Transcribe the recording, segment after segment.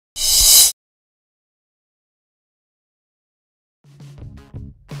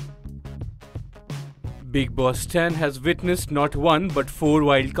Bigg Boss 10 has witnessed not one but 4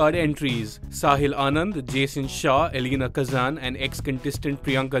 wildcard entries. Sahil Anand, Jason Shah, Elena Kazan and ex-contestant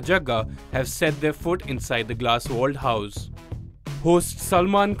Priyanka Jagga have set their foot inside the glass-walled house. Host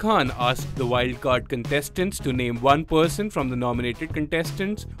Salman Khan asked the wildcard contestants to name one person from the nominated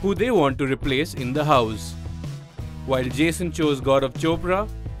contestants who they want to replace in the house. While Jason chose Gaurav Chopra,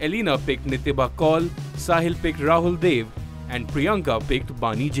 Elena picked Nitya Kaul, Sahil picked Rahul Dev and Priyanka picked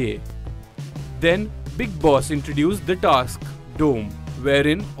Bani J. Then, Bigg Boss introduced the task, Dome,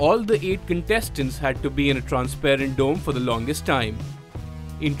 wherein all the 8 contestants had to be in a transparent dome for the longest time.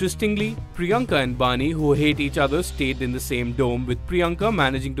 Interestingly, Priyanka and Bani, who hate each other, stayed in the same dome, with Priyanka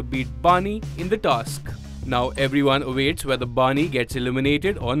managing to beat Bani in the task. Now everyone awaits whether Bani gets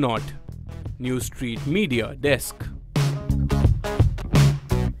eliminated or not. New Street Media Desk.